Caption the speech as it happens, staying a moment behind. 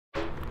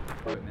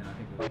equipment, I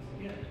think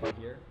we're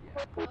here.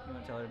 Yeah. You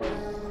want to tell everybody?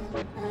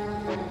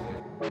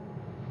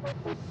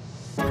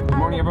 Good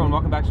morning, everyone.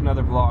 Welcome back to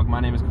another vlog.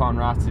 My name is Colin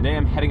Ross. Today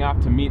I'm heading off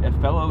to meet a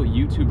fellow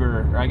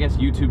YouTuber, or I guess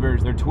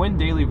YouTubers. They're twin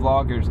daily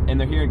vloggers, and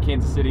they're here in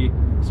Kansas City,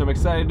 so I'm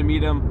excited to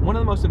meet them. One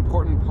of the most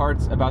important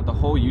parts about the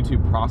whole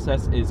YouTube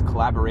process is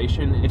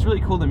collaboration. It's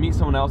really cool to meet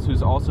someone else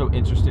who's also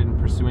interested in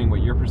pursuing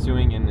what you're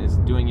pursuing and is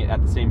doing it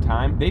at the same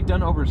time. They've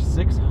done over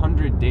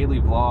 600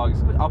 daily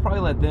vlogs. I'll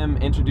probably let them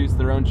introduce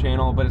their own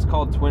channel, but it's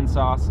called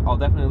Twinsauce. I'll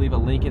definitely leave a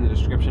link in the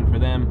description for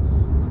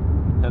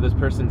them. Now this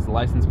person's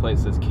license plate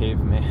says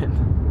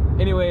Caveman.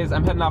 Anyways,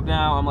 I'm heading off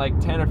now. I'm like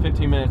 10 or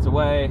 15 minutes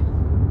away.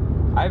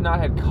 I have not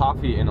had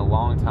coffee in a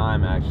long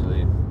time,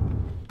 actually.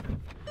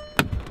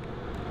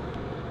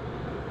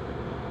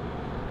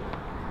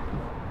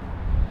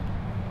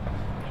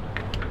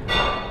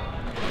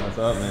 What's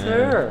up, man?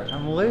 Sir,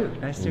 I'm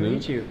Luke. Nice to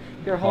meet you.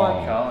 Here, hold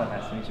on. Colin,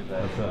 nice to meet you,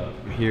 bud. What's up?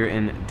 We're here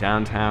in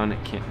downtown.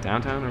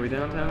 Downtown? Are we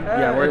downtown?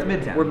 Yeah, we're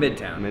Midtown. We're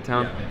Midtown.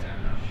 Midtown? Yeah,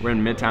 Midtown. We're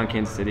in Midtown,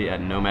 Kansas City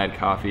at Nomad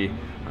Coffee.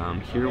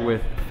 Here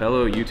with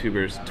fellow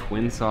YouTubers,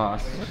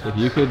 Twinsauce. If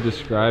you could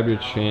describe your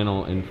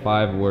channel in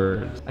 5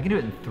 words. I can do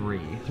it in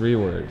 3. 3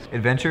 words.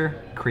 Adventure,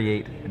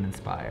 create, and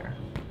inspire.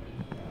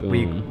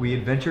 Boom. We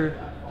adventure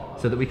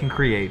so that we can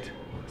create,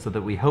 so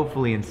that we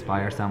hopefully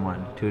inspire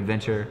someone to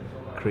adventure,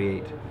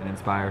 create, and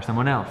inspire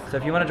someone else. So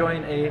if you want to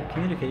join a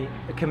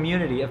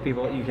community of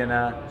people, you can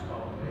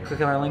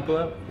click on our link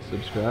below.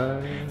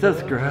 Subscribe.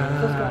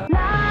 Subscribe.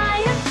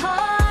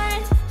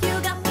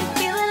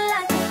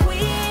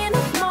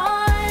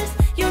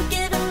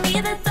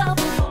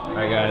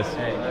 Alright guys,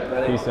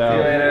 Hey, peace see out.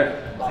 you later.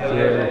 See you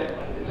later.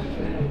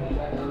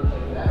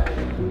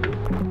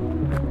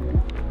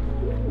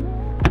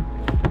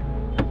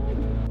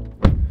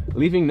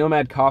 Leaving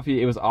Nomad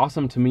Coffee, it was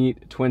awesome to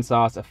meet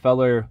Twinsauce, a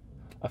feller?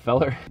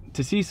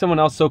 To see someone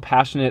else so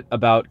passionate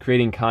about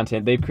creating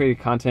content. They've created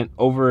content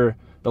over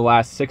the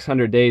last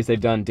 600 days. They've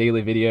done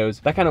daily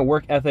videos. That kind of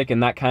work ethic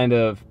and that kind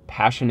of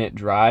passionate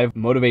drive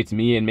motivates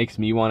me and makes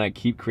me want to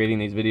keep creating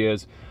these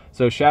videos.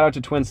 So shout out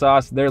to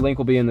Twinsauce. Their link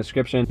will be in the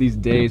description. These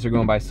days are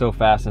going by so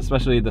fast,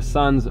 especially the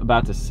sun's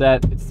about to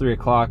set. It's 3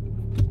 o'clock.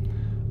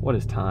 What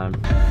is time?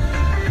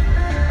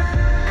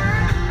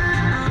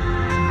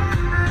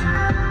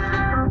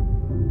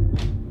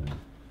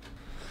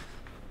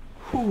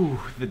 Whew,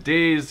 the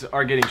days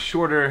are getting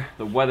shorter,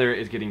 the weather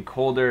is getting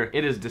colder.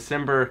 It is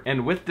December,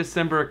 and with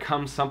December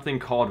comes something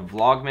called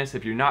Vlogmas.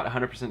 If you're not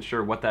 100%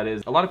 sure what that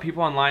is, a lot of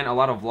people online, a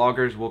lot of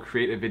vloggers will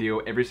create a video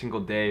every single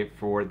day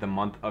for the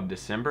month of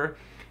December.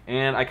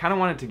 And I kind of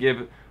wanted to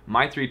give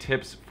my 3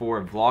 tips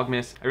for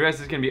Vlogmas. I realize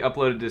this is going to be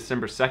uploaded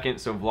December 2nd,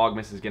 so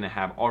Vlogmas is going to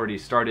have already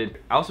started.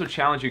 I also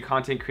challenge you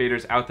content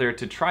creators out there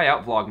to try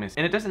out Vlogmas.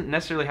 And it doesn't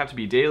necessarily have to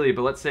be daily,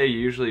 but let's say you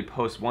usually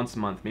post once a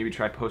month, maybe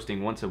try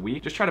posting once a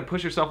week. Just try to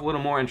push yourself a little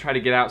more and try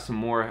to get out some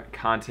more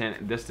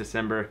content this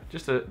December.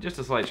 Just a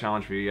slight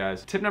challenge for you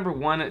guys. Tip number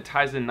 1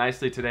 ties in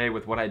nicely today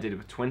with what I did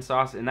with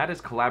Twinsauce, and that is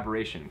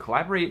collaboration.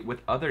 Collaborate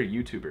with other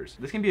YouTubers.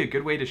 This can be a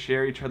good way to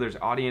share each other's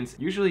audience.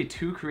 Usually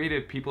 2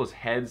 creative people's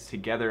heads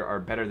together are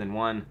better than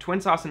 1.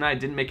 Twinsauce and I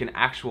didn't make an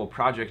actual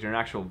project or an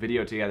actual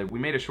video together. We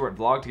made a short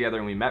vlog together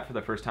and we met for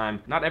the first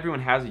time. Not everyone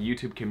has a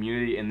YouTube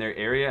community in their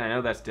area. I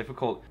know that's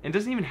difficult. It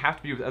doesn't even have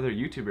to be with other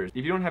YouTubers.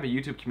 If you don't have a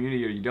YouTube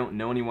community or you don't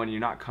know anyone, you're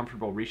not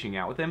comfortable reaching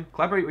out with them,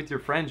 collaborate with your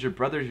friends, your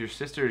brothers, your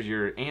sisters,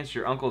 your aunts,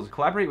 your uncles.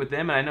 Collaborate with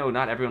them, and I know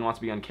not everyone wants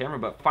to be on camera,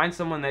 but find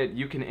someone that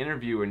you can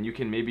interview and you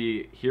can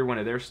maybe hear one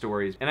of their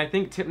stories. And I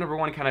think tip number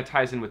 1 kind of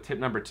ties in with tip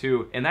number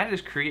 2, and that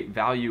is create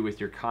value with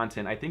your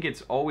content. I think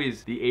it's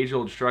always the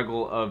age-old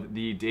struggle of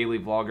the daily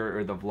vlogger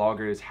or the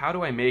vlogger is, how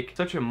do I make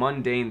such a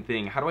mundane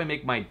thing? How do I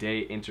make my day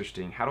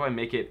interesting? How do I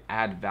make it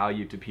add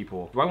value to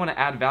people? Do I want to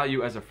add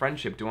value as a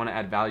friendship? Do I want to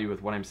add value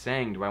with what I'm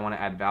saying? Do I want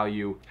to add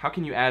value? How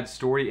can you add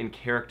story and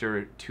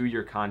character to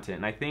your content?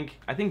 And I think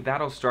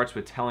that all starts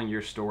with telling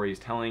your stories,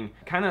 kind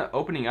of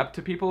opening up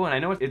to people. And I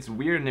know it's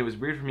weird, and it was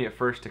weird for me at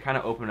first to kind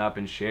of open up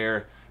and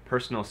share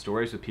personal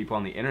stories with people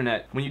on the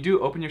internet. When you do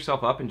open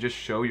yourself up and just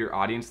show your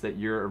audience that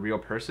you're a real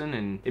person,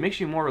 and it makes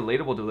you more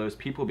relatable to those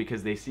people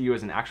because they see you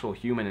as an actual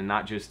human and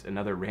not just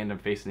another random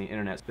face on the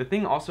internet. The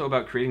thing also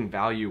about creating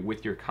value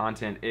with your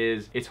content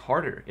is it's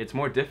harder, it's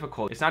more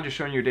difficult. It's not just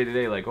showing your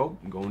day-to-day like, oh,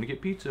 I'm going to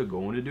get pizza,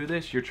 going to do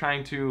this. You're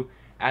trying to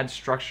add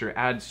structure,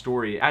 add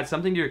story, add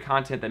something to your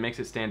content that makes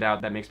it stand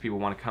out, that makes people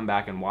want to come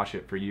back and watch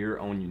it for your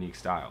own unique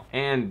style.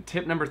 And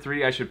tip number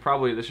 3, this should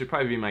probably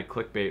be my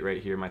clickbait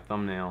right here, my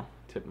thumbnail.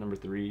 Tip number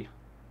 3.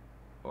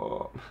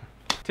 Oh.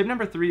 Tip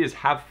number 3 is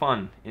have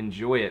fun,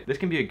 enjoy it. This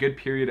can be a good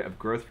period of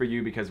growth for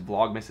you because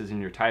Vlogmas is in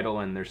your title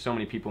and there's so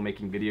many people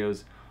making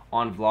videos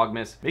on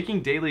Vlogmas.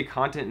 Making daily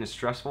content is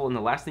stressful, and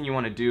the last thing you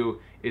want to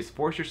do is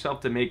force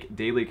yourself to make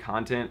daily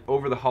content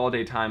over the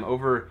holiday time,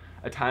 over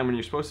a time when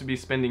you're supposed to be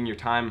spending your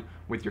time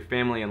with your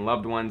family and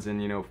loved ones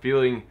and, you know,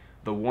 feeling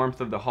the warmth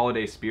of the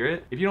holiday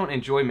spirit. If you don't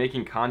enjoy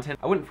making content,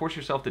 I wouldn't force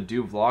yourself to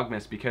do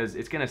Vlogmas because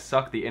it's gonna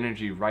suck the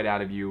energy right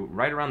out of you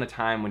right around the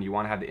time when you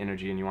wanna have the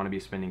energy and you wanna be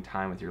spending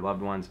time with your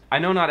loved ones. I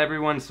know not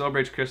everyone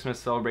celebrates Christmas,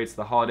 celebrates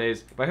the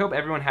holidays, but I hope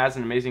everyone has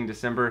an amazing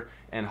December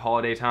and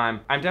holiday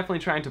time. I'm definitely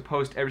trying to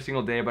post every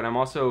single day, but I'm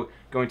also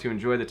going to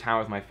enjoy the time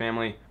with my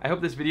family. I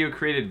hope this video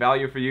created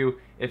value for you.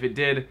 If it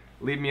did,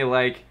 leave me a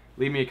like.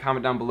 Leave me a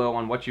comment down below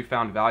on what you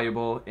found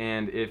valuable,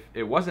 and if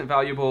it wasn't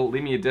valuable,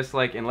 leave me a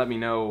dislike and let me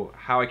know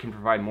how I can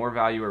provide more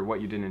value or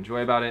what you didn't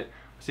enjoy about it.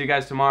 See you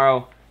guys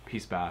tomorrow.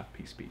 Peace, bye.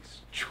 Peace,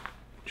 peace.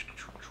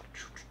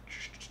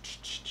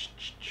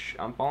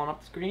 I'm falling off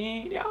the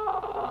screen.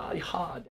 Yeah.